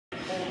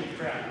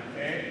track,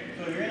 okay?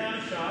 So you're in on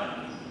a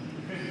shot.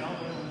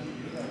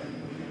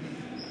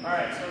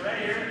 Alright, so right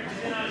here,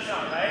 he's in on a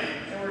shot, right?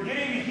 And we're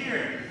getting to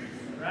here,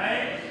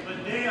 right?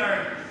 But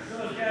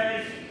those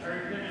guys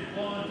they're just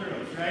blowing through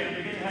us, right?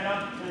 They're getting head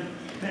up,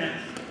 and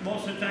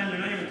most of the time they're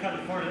not even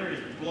cutting the corner, they're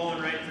just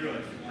blowing right through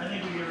us. I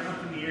think we were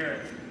up in the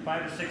air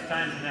 5 or 6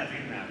 times in that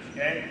big match,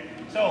 okay?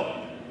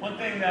 So, one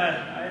thing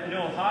that I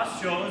know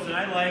Haas shows, and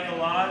I like a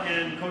lot,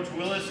 and Coach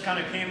Willis kind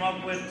of came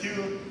up with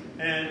too,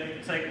 and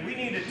it's like, we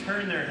need to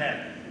turn their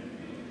head.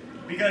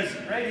 Because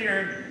right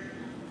here,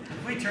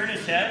 if we turn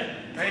his head,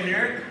 right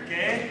here,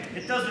 okay,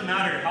 it doesn't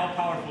matter how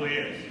powerful he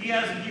is. He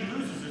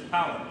loses his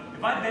power.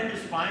 If I bend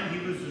his spine, he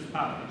loses his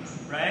power,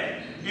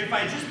 right? If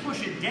I just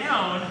push it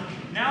down,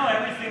 now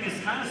everything is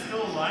kind of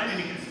still aligned and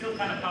he can still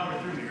kind of power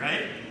through me,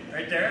 right?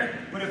 Right there.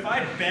 But if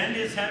I bend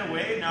his head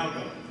away, now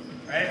go,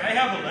 right? I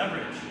have a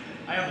leverage.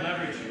 I have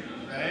leverage here,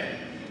 right?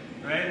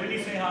 Right? When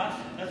you say Haas,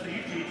 that's what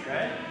you teach,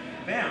 right?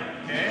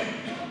 Bam, okay?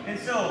 And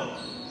so,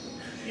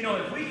 you know,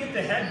 if we get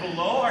the head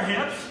below our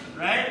hips,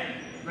 right?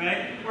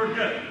 Right? We're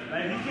good,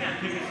 right? He can't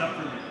pick us up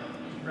from here,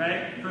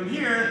 right? From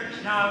here,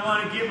 now I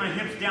want to get my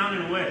hips down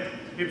and away.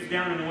 Hips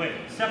down and away.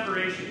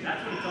 Separation,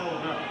 that's what it's all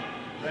about,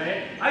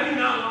 right? I do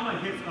not want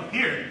my hips up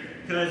here,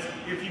 because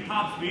if he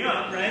pops me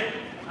up, right,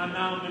 I'm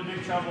now in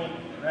big trouble,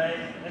 right?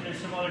 And there's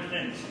some other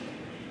things,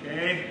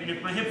 okay? And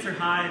if my hips are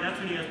high, that's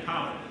when he has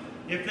power.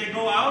 If they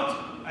go out,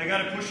 I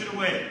got to push it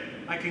away.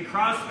 I can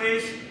cross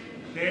face,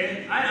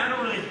 okay? I don't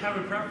really have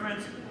a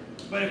preference,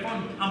 but if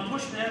I'm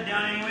pushing the head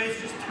down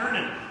anyways, just turn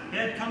it.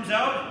 Head comes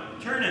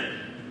out, turn it.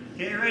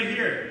 Okay, right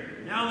here.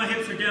 Now my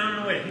hips are down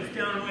and away. Hips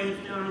down and away,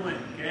 hips down and away,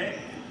 okay?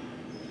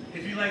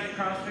 If you like the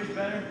cross face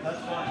better, that's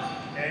fine,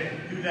 okay?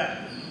 Do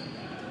that.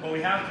 But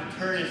we have to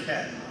turn his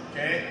head,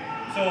 okay?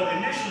 So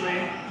initially,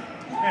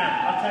 man,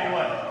 I'll tell you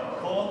what,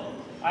 Cole,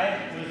 I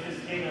was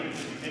just giggling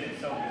because you did it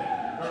so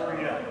good. Where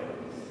were you at?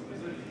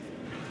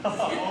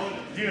 Oh,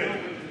 dude,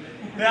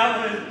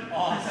 that was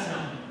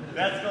awesome.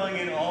 That's going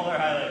in all our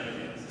highlight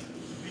videos.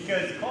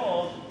 Because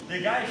Cole, the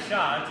guy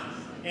shot,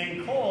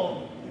 and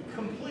Cole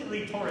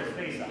completely tore his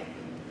face off.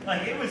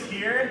 Like, it was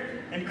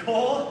here, and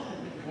Cole,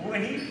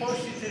 when he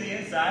pushed it to the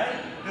inside,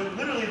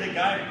 literally the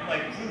guy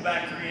like flew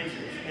back 3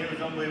 inches. It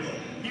was unbelievable.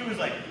 He was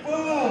like,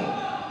 boom!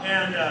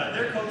 And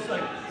their coach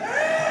like,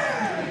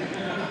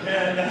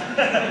 and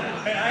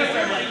I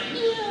started like,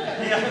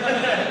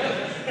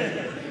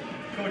 yeah.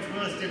 Coach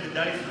Willis did the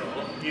dice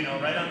roll, you know,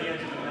 right on the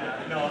edge of the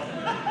mat. No,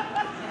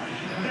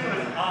 it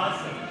was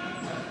awesome.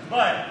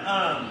 But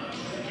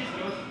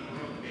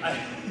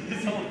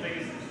his whole thing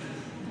is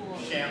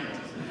shambles.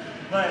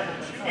 But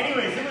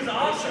anyways, it was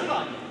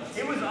awesome.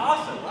 It was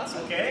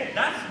awesome, okay?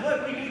 That's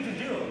what we need to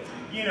do,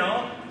 you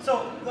know?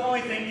 So the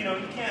only thing, you know,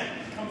 you can't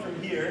come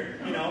from here,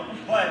 you know,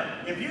 but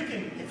if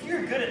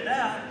you're good at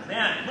that,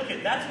 man, look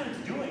at, that's what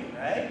it's doing,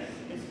 right?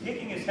 It's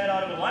taking his head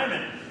out of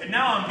alignment. And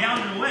now I'm down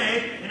and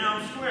away, and now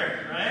I'm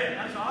square, right?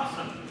 That's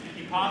awesome.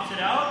 He pops it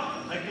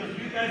out, like those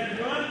you guys are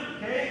doing,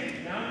 okay?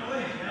 Down and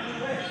away, down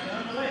and away,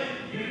 down and away.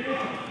 Get it in.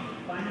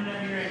 Finding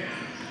that your ankle,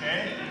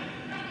 okay?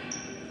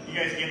 You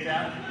guys get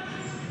that?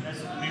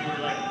 We were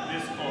like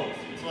this close.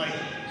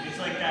 It's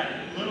like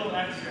that little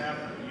extra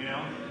effort, you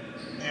know?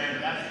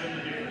 And that's been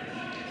the difference.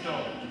 So,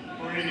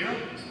 what we're gonna do,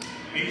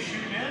 A,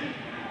 shooting in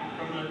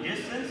from the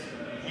distance,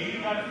 A,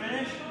 you gotta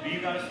finish, B,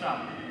 you gotta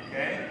stop,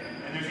 okay?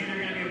 And there's either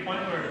gonna be a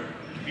point where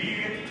B, you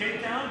get the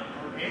takedown,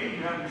 or A,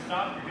 you have to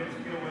stop, your hips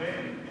get away,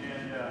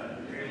 and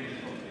you're able to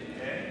score,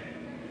 okay?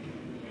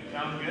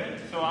 Sound good?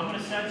 So I'm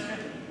gonna set you,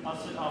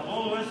 I'll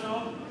blow the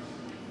whistle,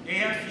 A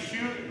has to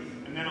shoot,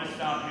 and then I'll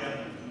stop you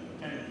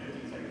 10 to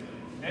 15 seconds.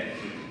 Okay?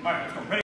 All right, let's go. Ready?